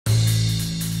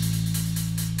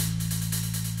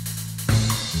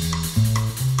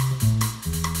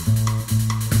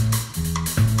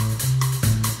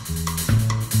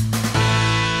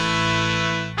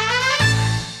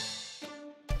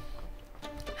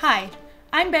Hi,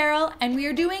 I'm Beryl, and we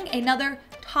are doing another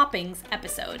toppings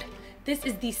episode. This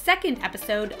is the second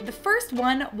episode. The first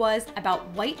one was about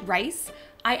white rice.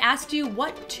 I asked you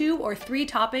what 2 or 3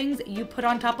 toppings you put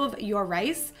on top of your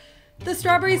rice. The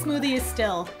strawberry smoothie is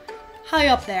still high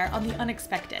up there on the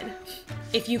unexpected.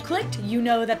 If you clicked, you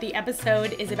know that the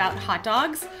episode is about hot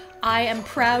dogs. I am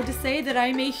proud to say that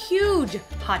I'm a huge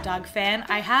hot dog fan.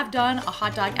 I have done a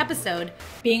hot dog episode.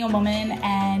 Being a woman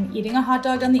and eating a hot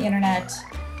dog on the internet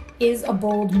is a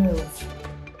bold move.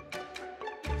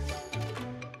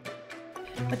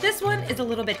 But this one is a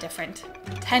little bit different.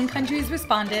 10 countries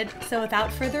responded, so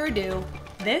without further ado,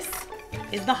 this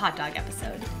is the hot dog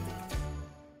episode.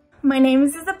 My name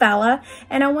is Isabella,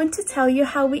 and I want to tell you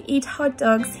how we eat hot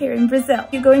dogs here in Brazil.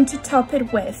 You're going to top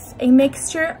it with a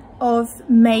mixture of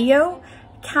mayo,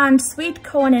 canned sweet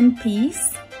corn and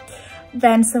peas,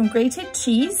 then some grated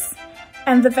cheese,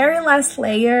 and the very last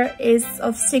layer is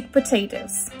of stick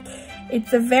potatoes.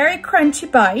 It's a very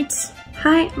crunchy bite.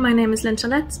 Hi, my name is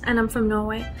Linn-Jeanett and I'm from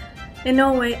Norway. In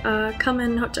Norway, a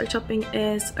common hot dog topping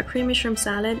is a creamy shrimp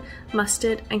salad,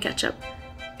 mustard and ketchup.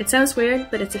 It sounds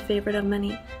weird, but it's a favorite of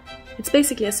many. It's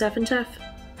basically a surf and turf.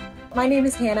 My name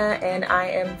is Hannah and I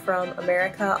am from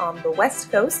America on the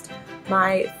West Coast.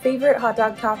 My favorite hot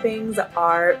dog toppings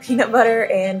are peanut butter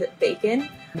and bacon.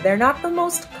 They're not the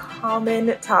most common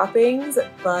toppings,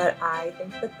 but I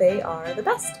think that they are the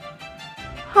best.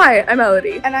 Hi, I'm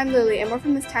Elodie. And I'm Lily, and we're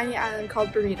from this tiny island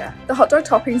called Bermuda. The hot dog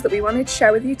toppings that we wanted to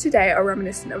share with you today are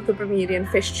reminiscent of the Bermudian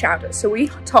fish chowder. So we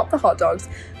top the hot dogs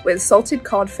with salted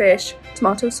codfish,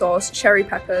 tomato sauce, cherry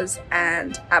peppers,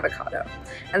 and avocado.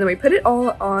 And then we put it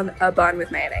all on a bun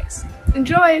with mayonnaise.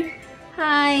 Enjoy!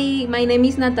 Hi, my name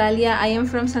is Natalia. I am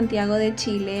from Santiago de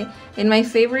Chile, and my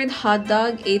favorite hot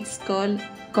dog is called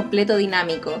completo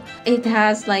dinámico. It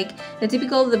has like the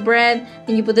typical the bread,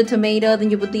 then you put the tomato,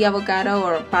 then you put the avocado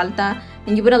or palta,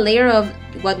 and you put a layer of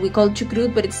what we call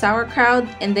chucrut, but it's sauerkraut,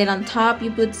 and then on top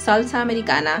you put salsa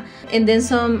americana, and then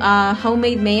some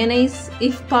homemade mayonnaise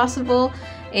if possible.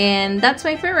 And that's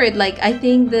my favorite. Like, I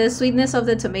think the sweetness of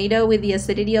the tomato with the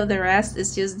acidity of the rest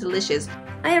is just delicious.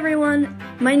 Hi everyone,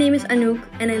 my name is Anouk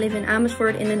and I live in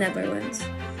Amersfoort in the Netherlands.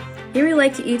 Here we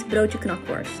like to eat broodje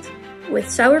knakworst with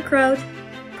sauerkraut,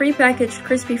 pre-packaged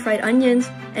crispy fried onions,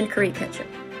 and curry ketchup.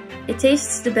 It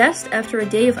tastes the best after a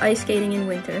day of ice skating in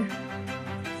winter.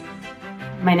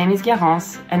 My name is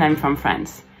Garance and I'm from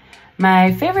France.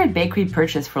 My favorite bakery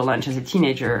purchase for lunch as a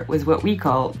teenager was what we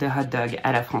call the hot dog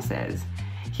à la française.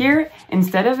 Here,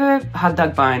 instead of a hot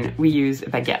dog bun, we use a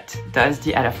baguette, thus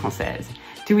the à la française,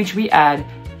 to which we add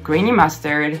grainy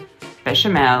mustard,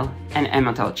 bechamel, and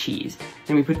Emmental cheese.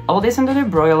 Then we put all this under the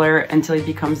broiler until it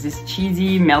becomes this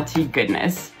cheesy, melty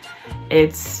goodness.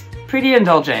 It's pretty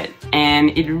indulgent,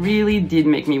 and it really did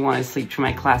make me want to sleep through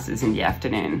my classes in the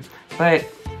afternoon, but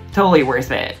totally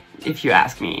worth it, if you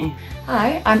ask me.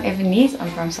 Hi, I'm Ewan-Nize, I'm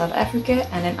from South Africa,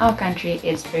 and in our country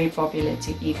it's very popular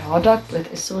to eat hot dog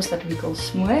with a sauce that we call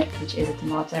smoor, which is a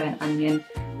tomato and onion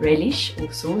relish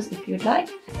or sauce if you'd like.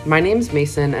 My name's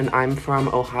Mason and I'm from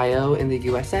Ohio in the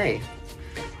USA.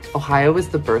 Ohio is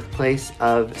the birthplace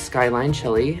of Skyline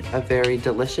chili, a very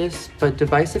delicious but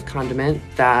divisive condiment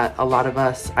that a lot of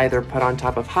us either put on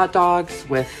top of hot dogs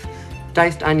with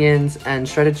diced onions and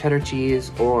shredded cheddar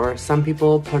cheese, or some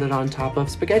people put it on top of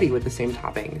spaghetti with the same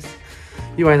toppings.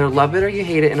 You either love it or you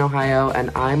hate it in Ohio, and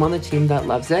I'm on the team that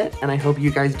loves it, and I hope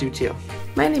you guys do too.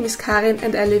 My name is Karin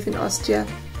and I live in Austria.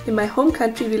 In my home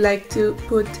country we like to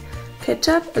put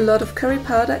ketchup, a lot of curry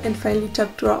powder and finely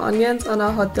chopped raw onions on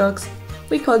our hot dogs.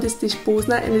 We call this dish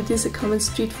Bosna and it is a common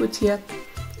street food here.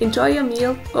 Enjoy your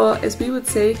meal, or as we would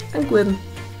say, angurden.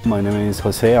 My name is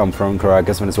Jose, I'm from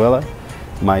Caracas, Venezuela.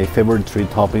 My favorite 3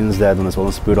 toppings that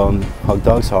Venezuelans put on hot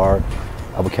dogs are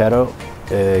avocado,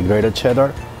 grated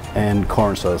cheddar, and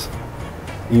corn sauce.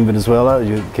 In Venezuela,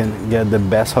 you can get the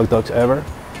best hot dogs ever,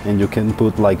 and you can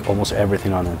put like almost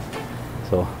everything on it.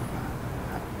 So,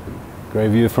 great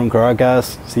view from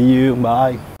Caracas. See you,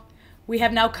 bye. We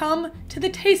have now come to the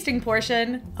tasting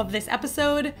portion of this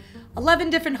episode. 11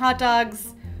 different hot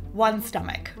dogs, 1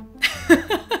 stomach.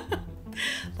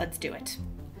 Let's do it.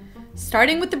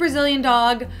 Starting with the Brazilian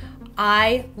dog,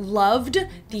 I loved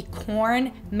the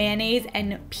corn, mayonnaise,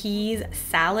 and peas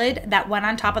salad that went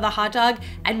on top of the hot dog,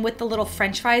 and with the little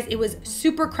french fries, it was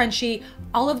super crunchy,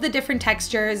 all of the different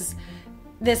textures.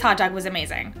 This hot dog was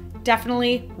amazing.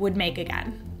 Definitely would make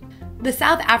again. The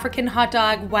South African hot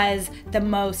dog was the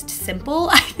most simple,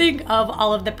 I think, of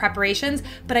all of the preparations,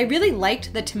 but I really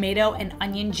liked the tomato and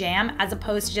onion jam as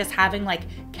opposed to just having like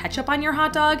ketchup on your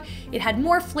hot dog. It had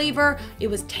more flavor,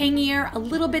 it was tangier, a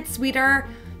little bit sweeter,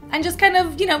 and just kind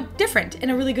of, you know, different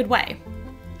in a really good way.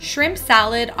 shrimp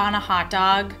salad on a hot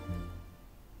dog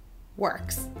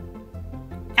works.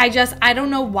 I don't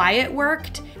know why it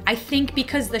worked. I think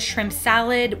because the shrimp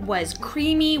salad was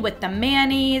creamy with the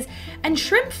mayonnaise, and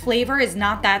shrimp flavor is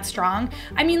not that strong.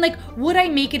 I mean, like, would I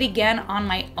make it again on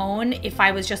my own if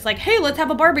I was just like, hey, let's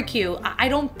have a barbecue? I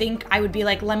don't think I would be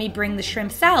like, let me bring the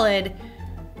shrimp salad,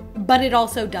 but it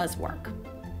also does work.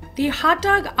 The hot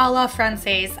dog a la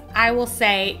Francaise, I will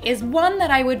say, is one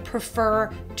that I would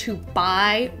prefer to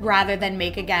buy rather than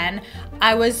make again.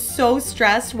 I was so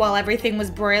stressed while everything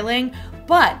was broiling,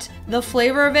 but the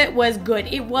flavor of it was good.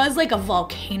 It was like a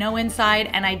volcano inside,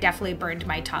 and I definitely burned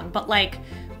my tongue. But like,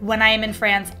 when I am in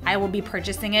France, I will be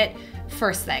purchasing it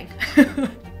first thing.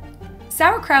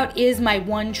 Sauerkraut is my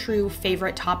one true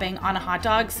favorite topping on a hot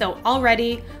dog, so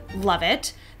already love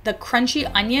it. The crunchy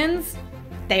onions,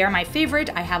 they are my favorite.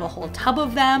 I have a whole tub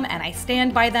of them and I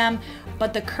stand by them.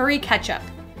 But the curry ketchup,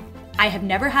 I have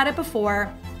never had it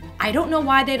before. I don't know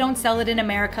why they don't sell it in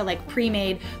America like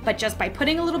pre-made, but just by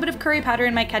putting a little bit of curry powder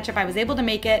in my ketchup, I was able to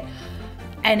make it,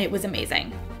 and it was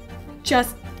amazing.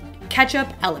 Just ketchup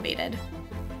elevated.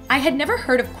 I had never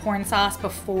heard of corn sauce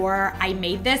before I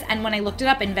made this, and when I looked it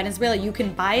up in Venezuela, you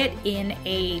can buy it in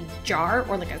a jar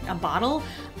or like a bottle.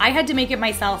 I had to make it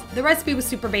myself. The recipe was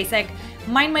super basic.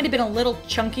 Mine might have been a little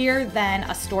chunkier than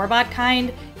a store-bought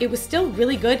kind. It was still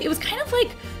really good. It was kind of like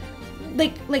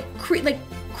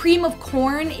cream of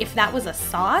corn, if that was a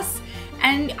sauce.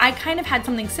 And I kind of had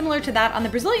something similar to that on the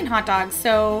Brazilian hot dogs,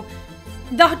 so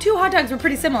the two hot dogs were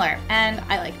pretty similar, and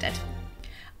I liked it.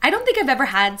 I don't think I've ever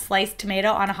had sliced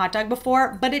tomato on a hot dog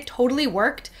before, but it totally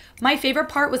worked. My favorite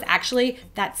part was actually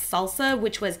that salsa,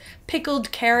 which was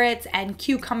pickled carrots and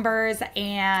cucumbers,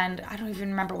 and I don't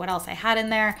even remember what else I had in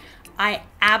there. I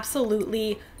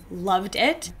absolutely loved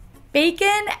it.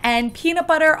 Bacon and peanut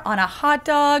butter on a hot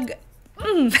dog.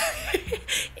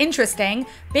 Interesting.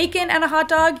 Bacon and a hot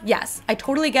dog, yes, I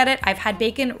totally get it. I've had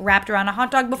bacon wrapped around a hot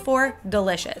dog before,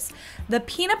 delicious. The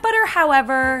peanut butter,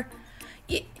 however,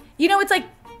 you know, it's like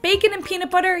bacon and peanut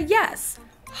butter, yes.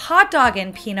 Hot dog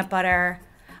and peanut butter,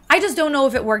 I just don't know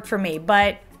if it worked for me,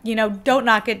 but you know, don't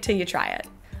knock it till you try it.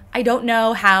 I don't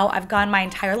know how I've gone my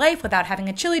entire life without having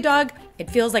a chili dog.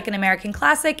 It feels like an American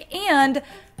classic, and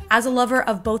as a lover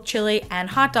of both chili and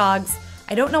hot dogs,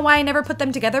 I don't know why I never put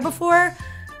them together before.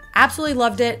 Absolutely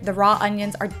loved it. The raw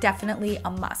onions are definitely a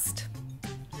must.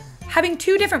 Having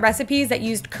two different recipes that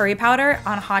used curry powder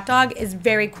on a hot dog is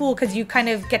very cool because you kind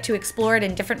of get to explore it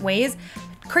in different ways.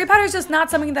 Curry powder is just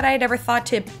not something that I had ever thought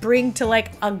to bring to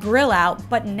like a grill out,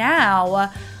 but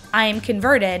now I am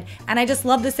converted, and I just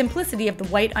love the simplicity of the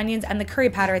white onions and the curry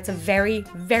powder. It's a very,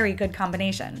 very good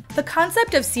combination. The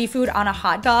concept of seafood on a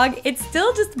hot dog, it's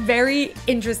still just very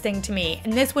interesting to me,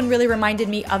 and this one really reminded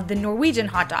me of the Norwegian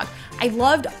hot dog. I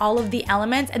loved all of the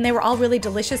elements, and they were all really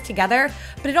delicious together,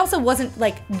 but it also wasn't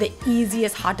like the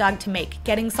easiest hot dog to make.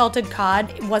 Getting salted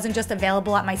cod wasn't just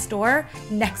available at my store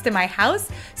next to my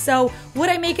house, so would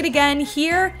I make it again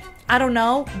here? I don't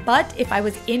know, but if I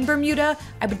was in Bermuda,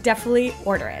 I would definitely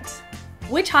order it.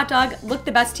 Which hot dog looked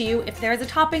the best to you? If there is a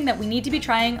topping that we need to be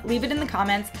trying, leave it in the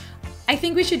comments. I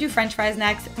think we should do French fries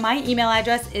next. My email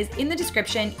address is in the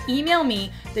description. Email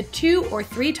me the 2 or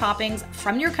 3 toppings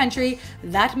from your country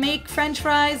that make French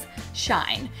fries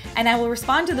shine, and I will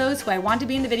respond to those who I want to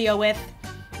be in the video with.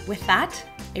 With that,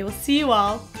 I will see you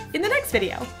all in the next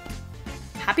video.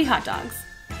 Happy hot dogs.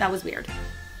 That was weird.